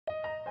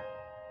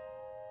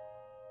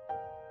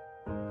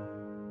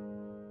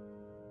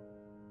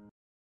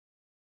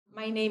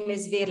My name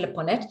is Veerle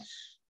Ponnet.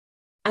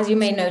 As you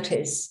may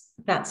notice,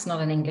 that's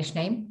not an English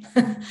name.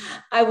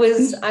 I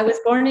was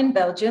born in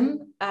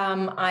Belgium.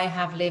 I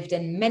have lived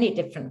in many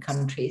different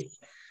countries.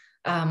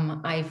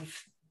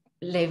 I've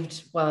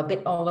lived, well, a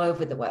bit all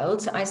over the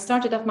world. I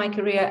started off my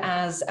career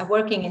as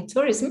working in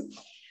tourism.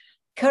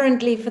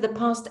 Currently, for the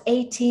past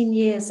 18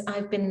 years,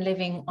 I've been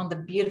living on the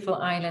beautiful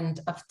island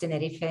of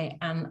Tenerife,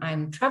 and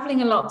I'm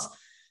traveling a lot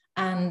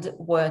and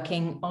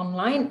working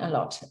online a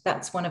lot.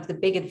 That's one of the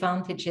big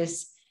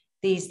advantages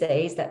these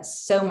days, that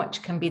so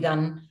much can be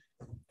done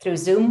through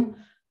Zoom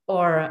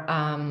or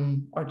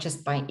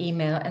just by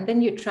email, and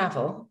then you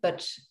travel,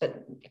 but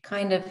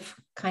kind of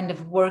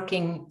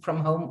working from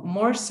home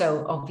more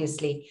so,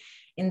 obviously,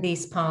 in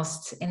these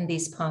past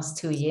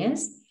 2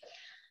 years.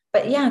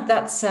 But yeah,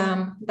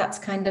 that's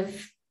kind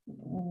of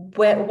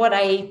what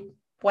I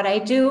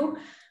do,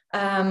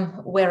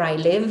 where I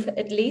live,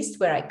 at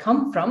least where I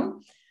come from.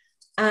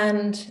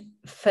 And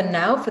for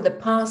now, for the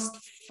past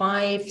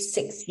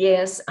 5-6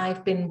 years,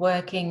 I've been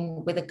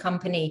working with a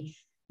company,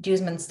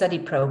 Duesman Study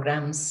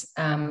Programs,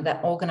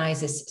 that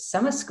organizes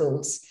summer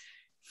schools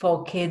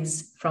for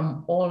kids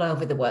from all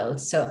over the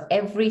world. So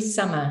every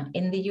summer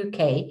in the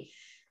UK,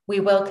 we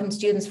welcome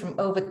students from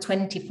over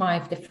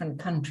 25 different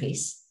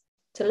countries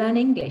to learn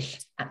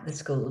English at the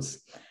schools.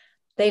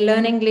 They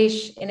learn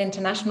English in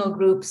international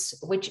groups,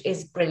 which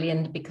is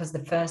brilliant because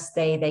the first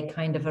day they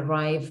kind of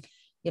arrive,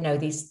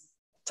 these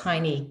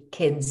tiny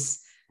kids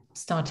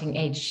starting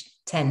age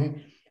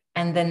 10,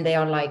 and then they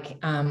are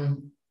like,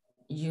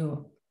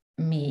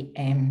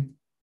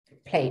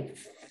 play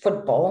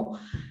football,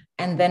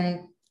 and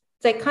then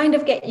they kind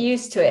of get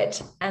used to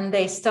it and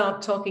they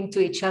start talking to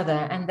each other.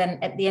 And then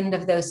at the end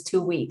of those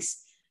 2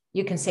 weeks,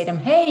 you can say to them,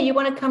 hey, you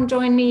want to come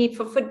join me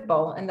for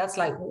football? And that's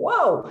like,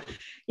 whoa,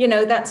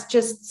 that's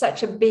just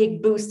such a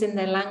big boost in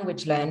their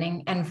language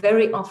learning. And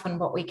very often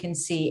what we can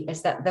see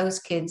is that those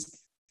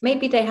kids,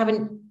 maybe they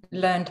haven't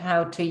learned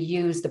how to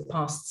use the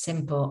past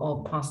simple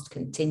or past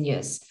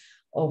continuous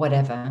or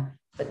whatever,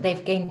 but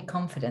they've gained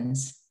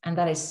confidence. And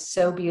that is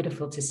so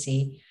beautiful to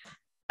see.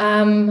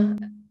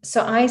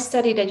 So I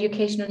studied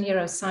educational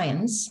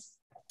neuroscience,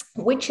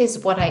 which is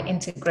what I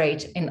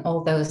integrate in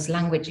all those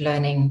language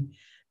learning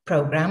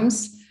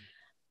programs.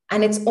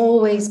 And it's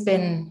always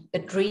been a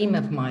dream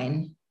of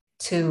mine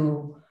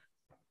to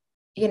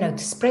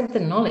spread the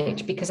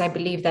knowledge, because I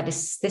believe that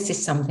this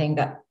is something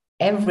that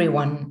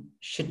everyone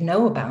should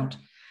know about.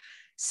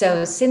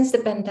 So since the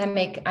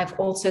pandemic, I've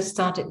also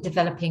started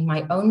developing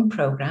my own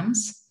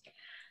programs,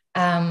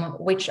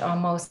 which are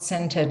most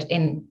centered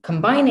in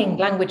combining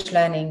language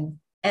learning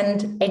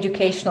and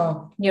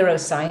educational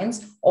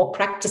neuroscience, or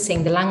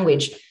practicing the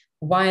language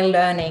while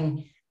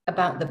learning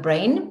about the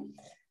brain.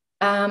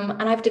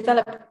 And I've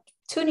developed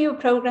 2 new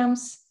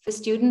programs for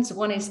students.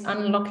 One is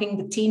Unlocking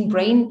the Teen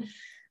Brain,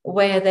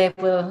 where they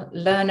will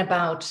learn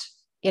about,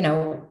 we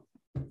know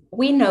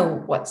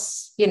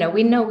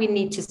we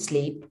need to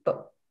sleep,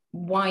 but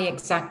why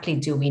exactly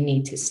do we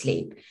need to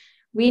sleep?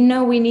 We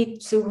know we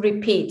need to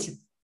repeat,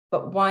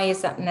 but why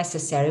is that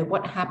necessary?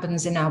 What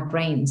happens in our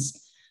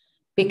brains?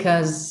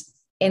 Because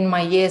in my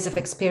years of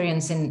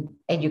experience in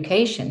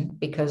education,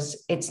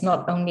 because it's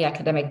not only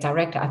academic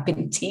director, I've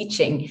been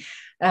teaching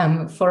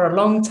for a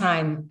long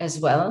time as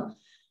well.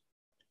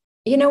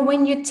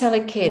 When you tell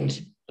a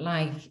kid,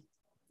 like,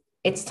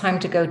 it's time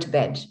to go to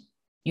bed,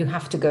 you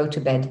have to go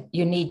to bed,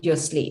 you need your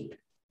sleep.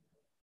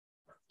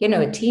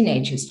 A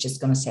teenager is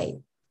just going to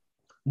say,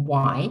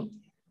 why?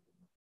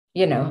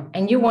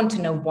 And you want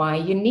to know why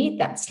you need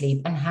that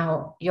sleep and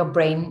how your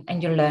brain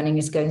and your learning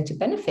is going to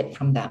benefit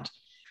from that.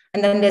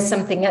 And then there's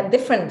something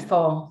different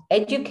for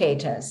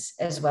educators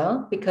as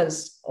well,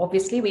 because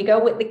obviously we go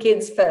with the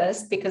kids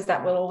first, because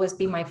that will always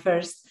be my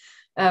first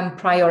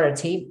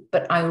priority.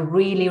 But I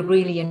really,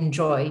 really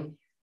enjoy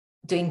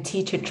doing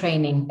teacher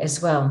training as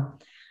well.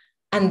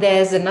 And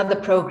there's another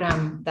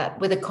program that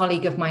with a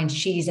colleague of mine,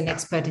 she's an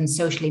expert in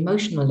social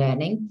emotional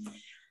learning,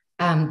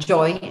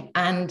 Joy,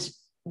 and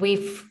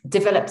we've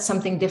developed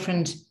something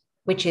different,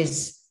 which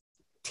is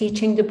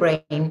teaching the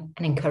brain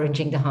and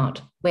encouraging the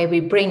heart, where we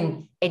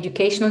bring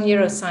educational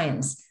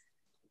neuroscience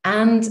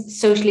and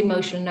social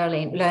emotional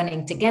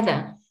learning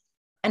together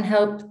and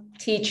help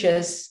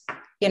teachers,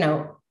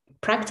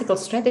 practical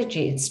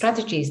strategies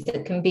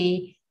that can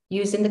be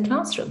used in the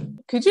classroom.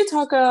 Could you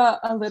talk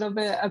a little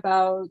bit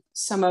about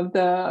some of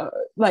the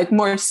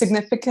more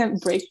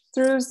significant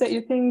breakthroughs that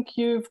you think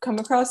you've come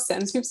across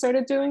since you've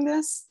started doing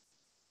this?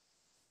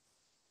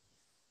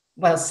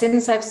 Well,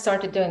 since I've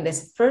started doing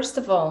this, first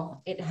of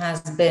all, it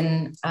has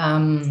been,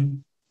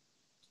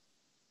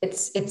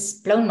 it's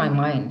blown my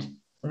mind,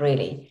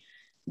 really,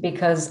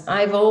 because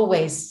I'm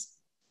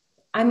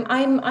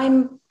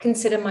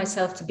consider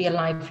myself to be a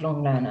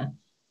lifelong learner.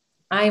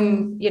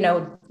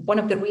 One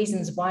of the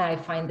reasons why I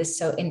find this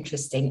so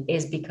interesting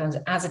is because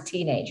as a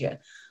teenager,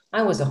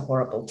 I was a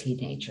horrible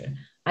teenager.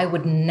 I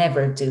would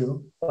never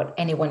do what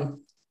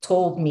anyone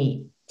told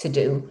me to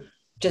do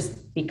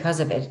just because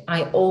of it.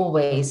 I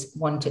always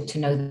wanted to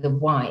know the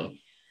why.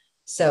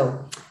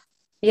 So,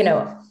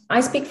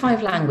 I speak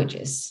 5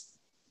 languages.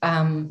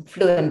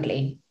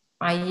 fluently.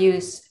 I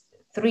use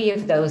 3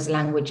 of those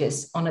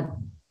languages on a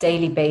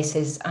daily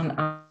basis, and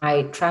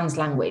I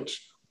translanguage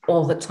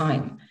all the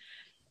time.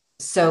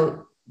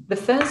 So the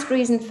first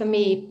reason for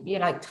me,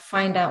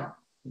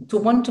 to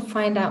want to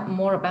find out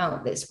more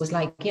about this was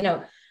like,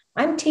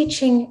 I'm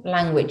teaching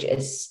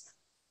languages,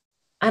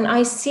 and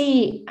I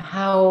see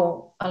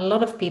how a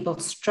lot of people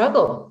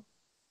struggle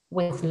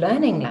with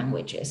learning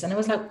languages. And I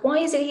was like, why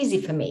is it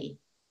easy for me?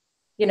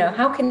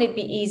 How can it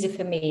be easy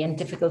for me and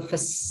difficult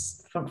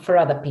for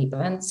other people?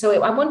 And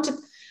so I wanted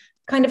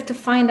kind of to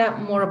find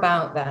out more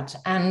about that.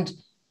 And,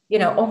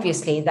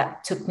 obviously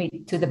that took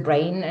me to the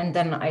brain. And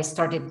then I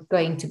started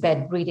going to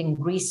bed reading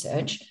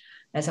research.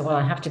 I said, well,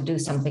 I have to do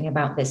something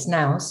about this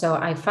now. So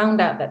I found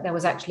out that there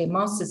was actually a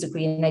master's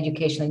degree in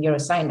education and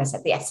neuroscience. I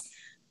said, yes,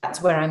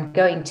 that's where I'm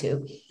going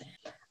to.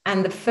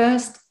 And the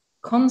first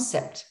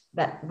concept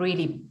that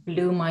really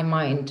blew my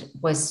mind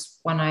was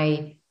when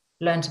I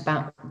learned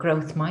about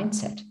growth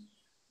mindset.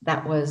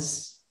 That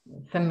was,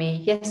 for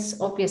me, yes,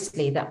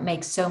 obviously, that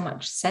makes so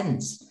much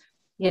sense.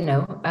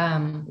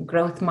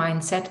 Growth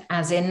mindset,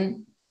 as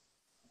in,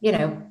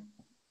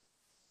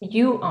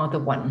 you are the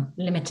one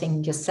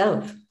limiting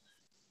yourself.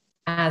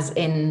 As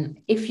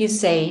in, if you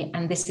say,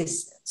 and this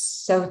is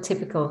so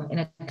typical in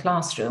a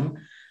classroom,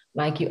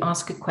 like you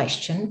ask a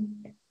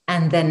question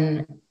and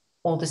then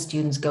all the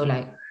students go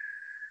like,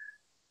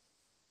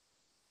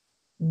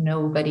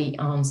 nobody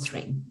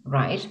answering,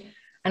 right?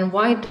 And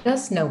why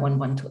does no one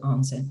want to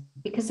answer?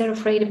 Because they're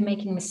afraid of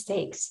making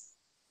mistakes.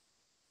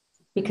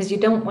 Because you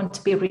don't want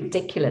to be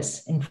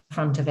ridiculous in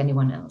front of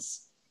anyone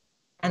else.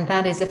 And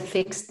that is a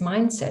fixed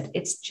mindset.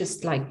 It's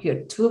just like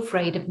you're too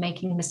afraid of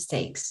making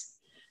mistakes.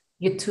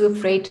 You're too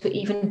afraid to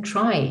even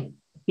try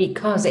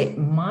because it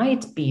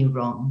might be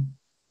wrong.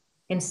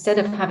 Instead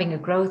of having a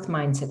growth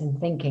mindset and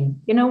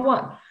thinking, you know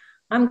what,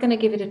 I'm going to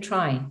give it a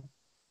try.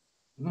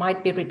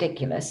 Might be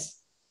ridiculous.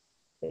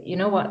 But you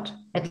know what?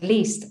 At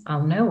least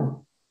I'll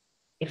know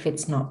if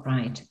it's not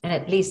right. And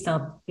at least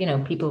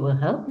people will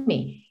help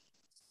me.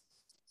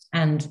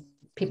 And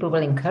people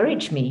will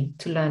encourage me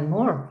to learn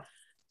more.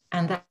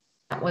 And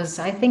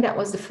I think that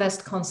was the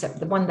first concept,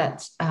 the one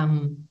that,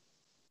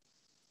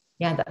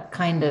 that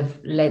kind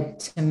of led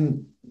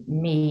to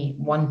me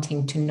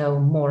wanting to know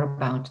more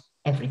about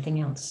everything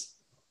else.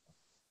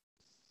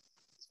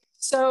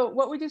 So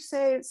what would you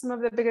say some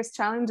of the biggest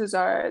challenges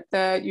are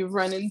that you've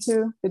run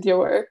into with your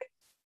work?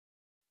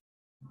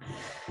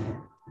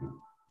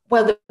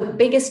 Well, the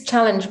biggest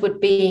challenge would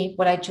be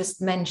what I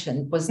just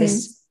mentioned, was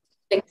this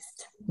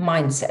fixed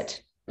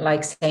mindset,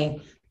 like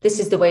saying, this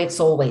is the way it's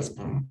always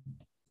been.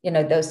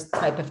 Those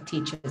type of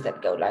teachers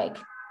that go like,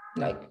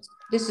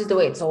 this is the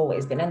way it's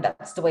always been, and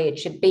that's the way it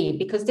should be,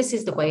 because this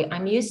is the way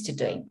I'm used to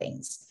doing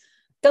things.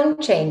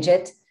 Don't change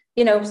it.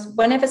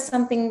 Whenever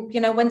something,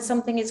 when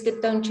something is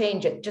good, don't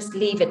change it. Just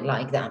leave it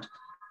like that.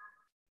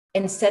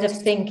 Instead of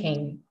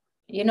thinking,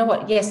 you know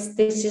what, yes,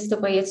 this is the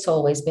way it's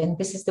always been.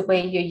 This is the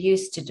way you're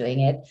used to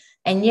doing it.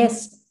 And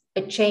yes,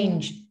 a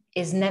change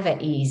is never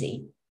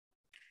easy.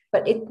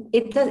 But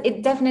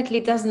it definitely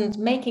doesn't,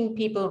 making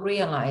people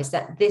realize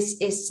that this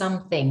is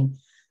something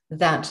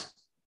that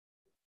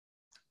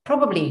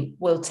probably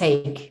will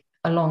take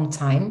a long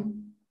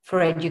time for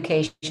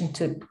education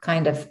to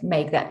kind of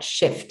make that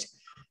shift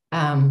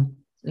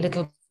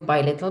little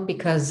by little,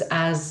 because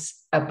as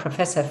a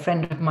professor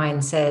friend of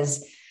mine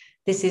says,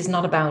 this is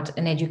not about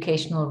an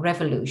educational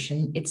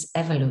revolution, it's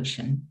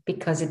evolution,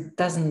 because it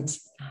doesn't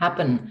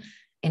happen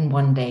in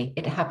one day.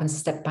 It happens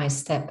step by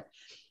step.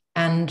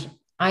 And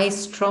I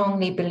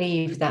strongly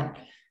believe that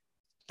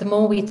the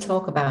more we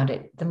talk about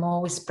it, the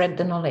more we spread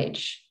the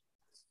knowledge,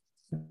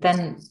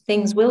 then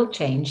things will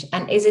change.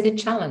 And is it a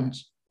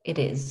challenge? It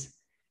is.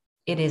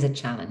 It is a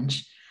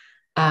challenge.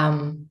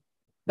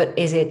 But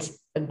is it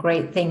a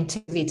great thing to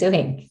be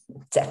doing?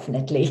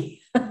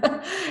 Definitely.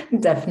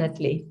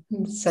 Definitely.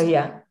 So,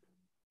 yeah.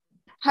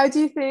 How do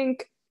you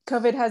think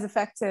COVID has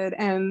affected,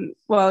 and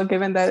well,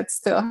 given that it's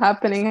still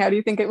happening, how do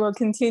you think it will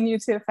continue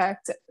to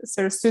affect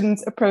sort of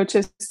students'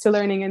 approaches to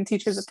learning and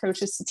teachers'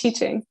 approaches to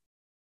teaching?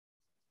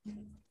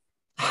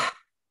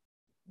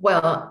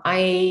 Well,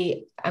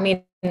 I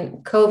mean,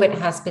 COVID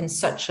has been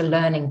such a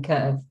learning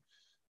curve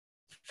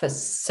for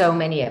so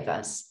many of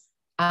us.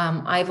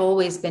 I've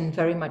always been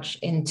very much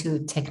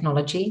into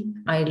technology.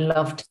 I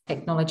loved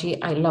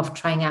technology. I love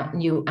trying out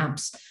new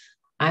apps.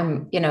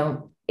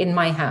 In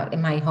my house,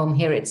 in my home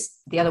here, it's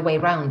the other way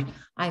around.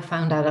 I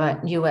found out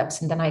about new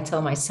apps and then I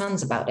tell my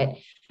sons about it.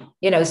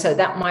 So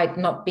that might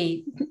not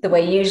be the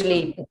way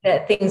usually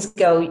things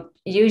go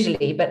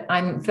usually, but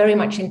I'm very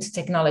much into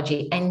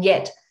technology. And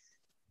yet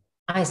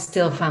I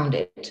still found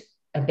it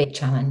a big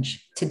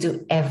challenge to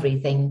do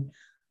everything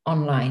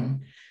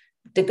online.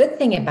 The good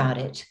thing about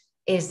it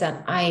is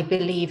that I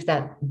believe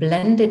that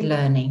blended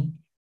learning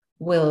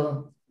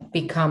will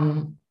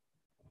become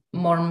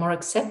more and more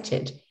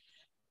accepted.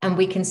 And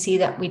we can see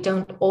that we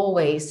don't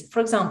always,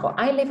 for example,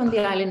 I live on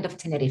the island of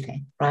Tenerife,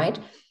 right?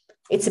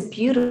 It's a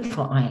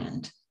beautiful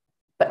island,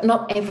 but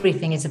not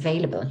everything is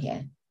available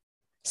here.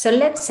 So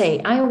let's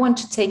say I want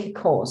to take a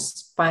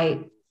course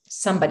by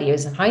somebody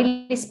who's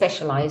highly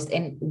specialized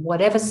in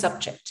whatever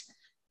subject,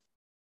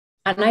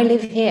 and I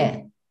live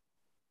here.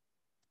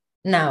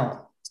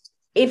 Now,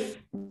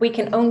 if we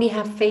can only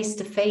have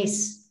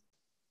face-to-face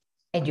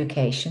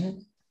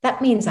education,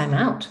 that means I'm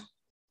out.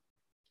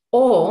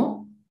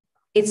 Or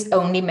it's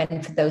only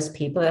meant for those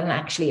people that can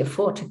actually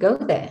afford to go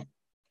there.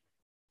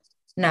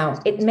 Now,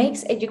 it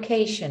makes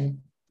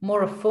education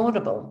more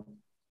affordable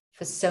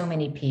for so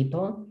many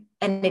people,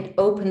 and it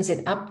opens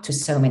it up to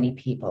so many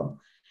people.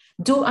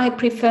 Do I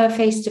prefer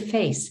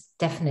face-to-face?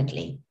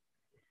 Definitely.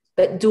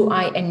 But do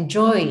I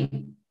enjoy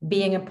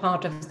being a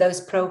part of those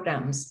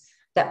programs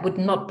that would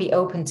not be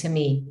open to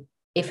me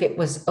if it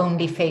was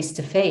only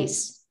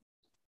face-to-face?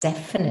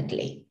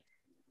 Definitely.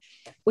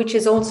 Which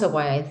is also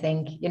why I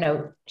think,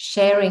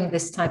 sharing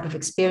this type of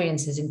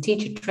experiences in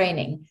teacher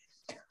training,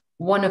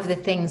 one of the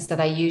things that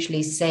I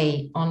usually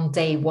say on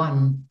day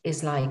one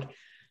is like,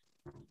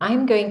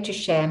 I'm going to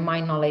share my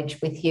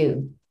knowledge with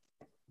you,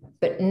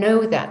 but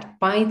know that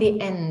by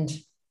the end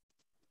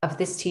of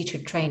this teacher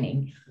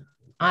training,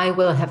 I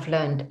will have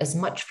learned as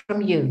much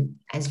from you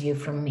as you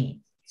from me.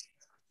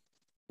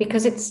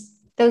 Because it's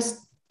those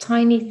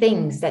tiny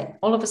things that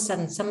all of a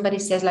sudden somebody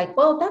says like,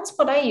 well, that's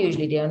what I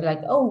usually do. And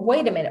like, oh,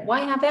 wait a minute, why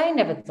have I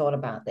never thought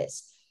about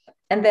this?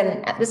 And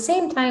then at the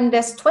same time,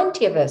 there's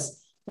 20 of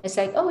us. It's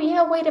like, oh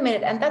yeah, wait a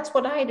minute. And that's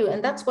what I do.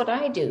 And that's what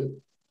I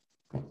do.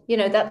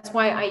 That's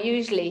why I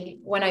usually,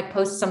 when I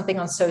post something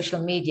on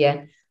social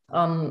media,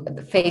 on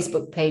the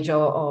Facebook page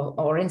or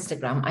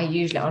Instagram,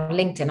 or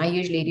LinkedIn, I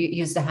usually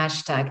use the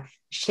hashtag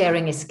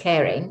sharing is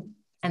caring.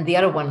 And the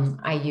other one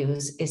I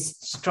use is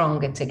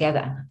stronger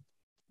together.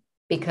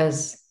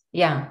 Because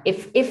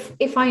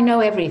if I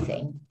know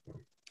everything,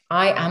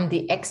 I am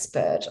the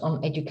expert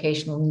on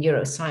educational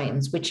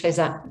neuroscience, which is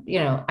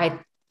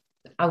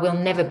I will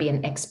never be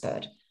an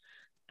expert.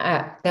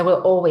 There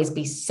will always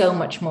be so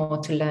much more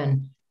to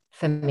learn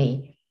for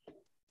me.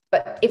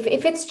 But if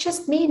it's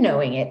just me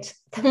knowing it,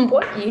 then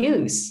what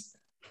use?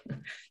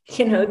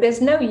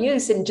 There's no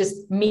use in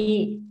just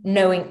me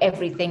knowing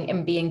everything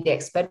and being the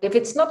expert. If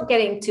it's not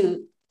getting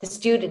to the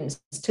students,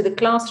 to the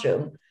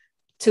classroom,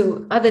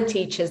 to other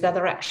teachers that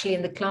are actually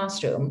in the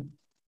classroom,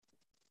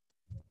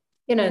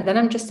 then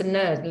I'm just a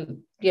nerd,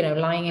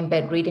 lying in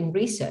bed reading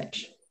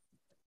research.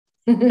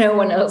 No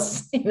one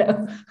else,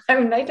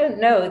 I don't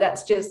know.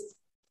 That's just,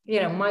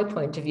 my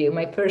point of view,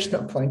 my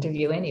personal point of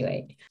view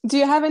anyway. Do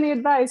you have any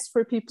advice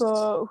for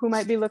people who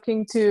might be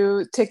looking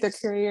to take their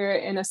career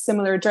in a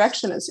similar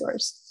direction as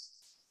yours?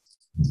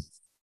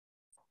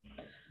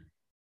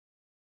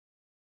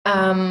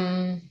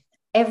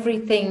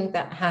 Everything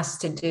that has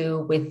to do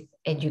with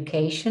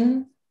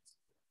education,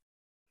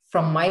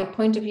 from my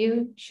point of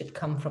view, should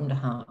come from the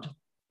heart.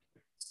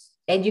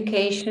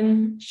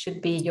 Education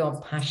should be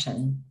your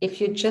passion. If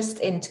you're just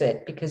into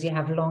it because you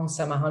have long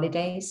summer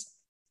holidays,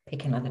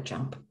 pick another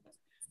job.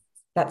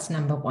 That's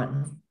number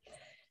one.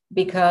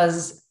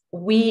 Because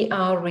we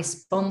are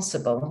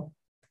responsible,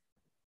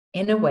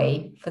 in a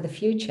way, for the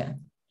future.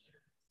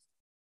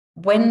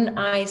 When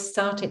I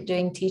started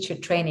doing teacher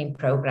training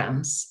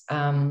programs,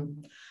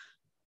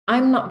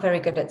 I'm not very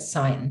good at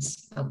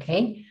science,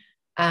 okay?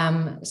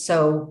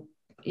 So,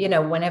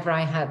 whenever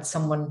I had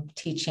someone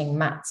teaching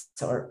maths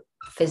or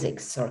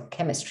physics or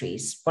chemistry,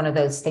 one of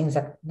those things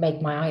that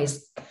make my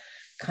eyes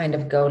kind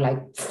of go like,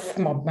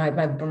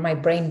 my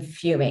brain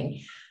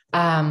fuming.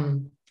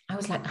 I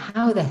was like,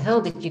 how the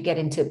hell did you get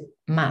into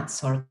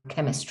maths or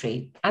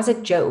chemistry? As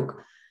a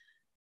joke.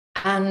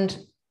 And,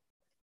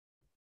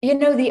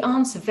 the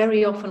answer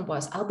very often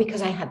was, oh,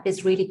 because I had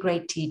this really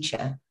great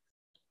teacher.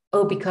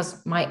 Oh,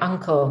 because my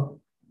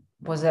uncle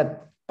was a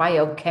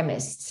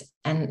biochemist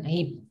and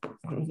he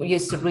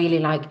used to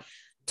really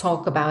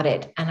talk about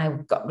it. And I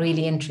got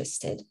really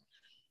interested,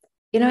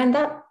 and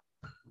that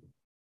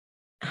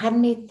had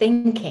me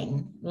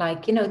thinking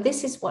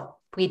this is what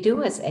we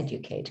do as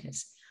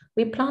educators.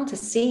 We plant a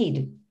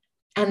seed,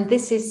 and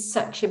this is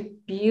such a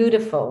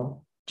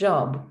beautiful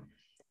job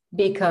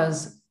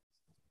because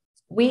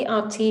we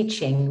are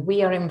teaching,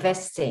 we are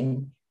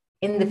investing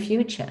in the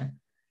future,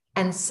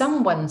 and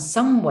someone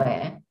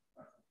somewhere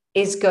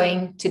is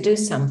going to do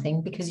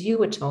something because you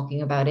were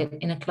talking about it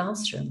in a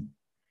classroom.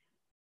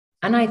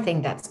 And I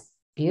think that's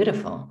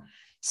beautiful.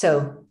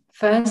 So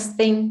first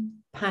thing,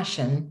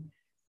 passion.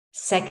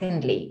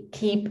 Secondly,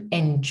 keep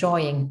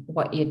enjoying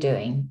what you're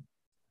doing,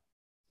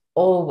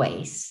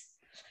 always.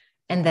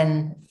 And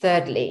then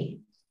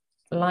thirdly,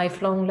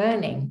 lifelong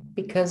learning,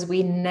 because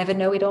we never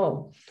know it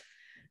all.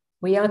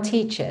 We are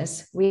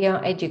teachers, we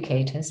are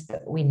educators,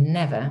 but we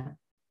never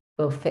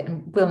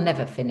will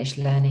never finish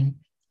learning,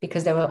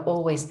 because there will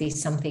always be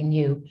something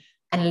new.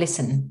 And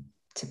listen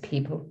to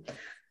people.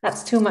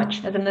 That's too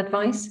much as an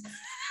advice.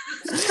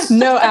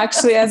 No,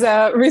 actually, as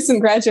a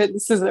recent graduate,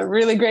 this is a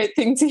really great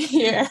thing to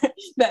hear,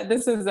 that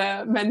this is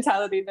a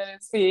mentality that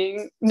is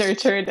being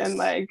nurtured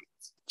and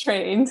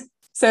trained.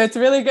 So it's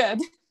really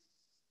good.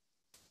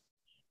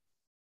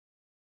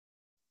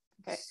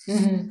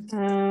 Okay.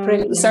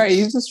 Brilliant. Sorry,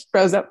 you just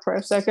froze up for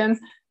a second.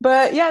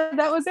 But yeah,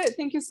 that was it.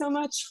 Thank you so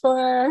much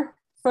for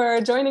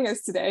joining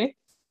us today.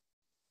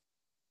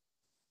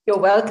 You're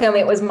welcome.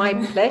 It was my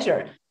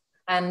pleasure.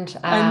 And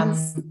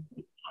as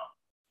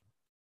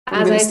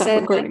I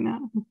said, recording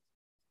now.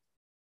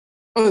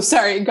 Oh,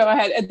 sorry. Go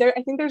ahead.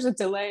 I think there's a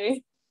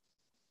delay.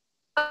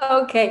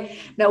 Okay.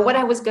 Now, what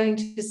I was going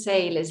to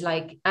say is,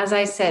 like, as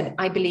I said,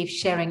 I believe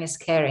sharing is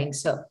caring.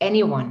 So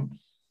anyone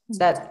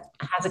that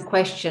has a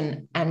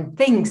question and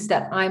thinks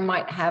that I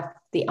might have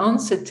the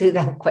answer to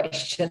that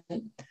question,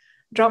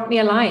 drop me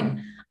a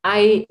line.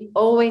 I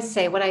always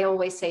say what I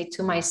always say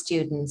to my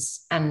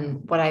students,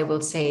 and what I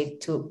will say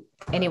to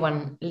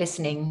anyone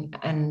listening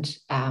and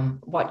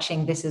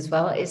watching this as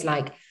well, is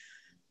like,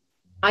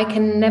 I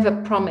can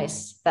never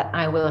promise that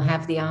I will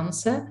have the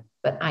answer,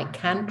 but I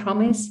can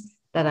promise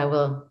that I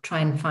will try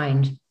and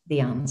find the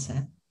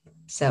answer.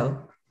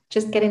 So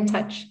just get in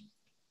touch.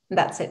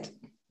 That's it.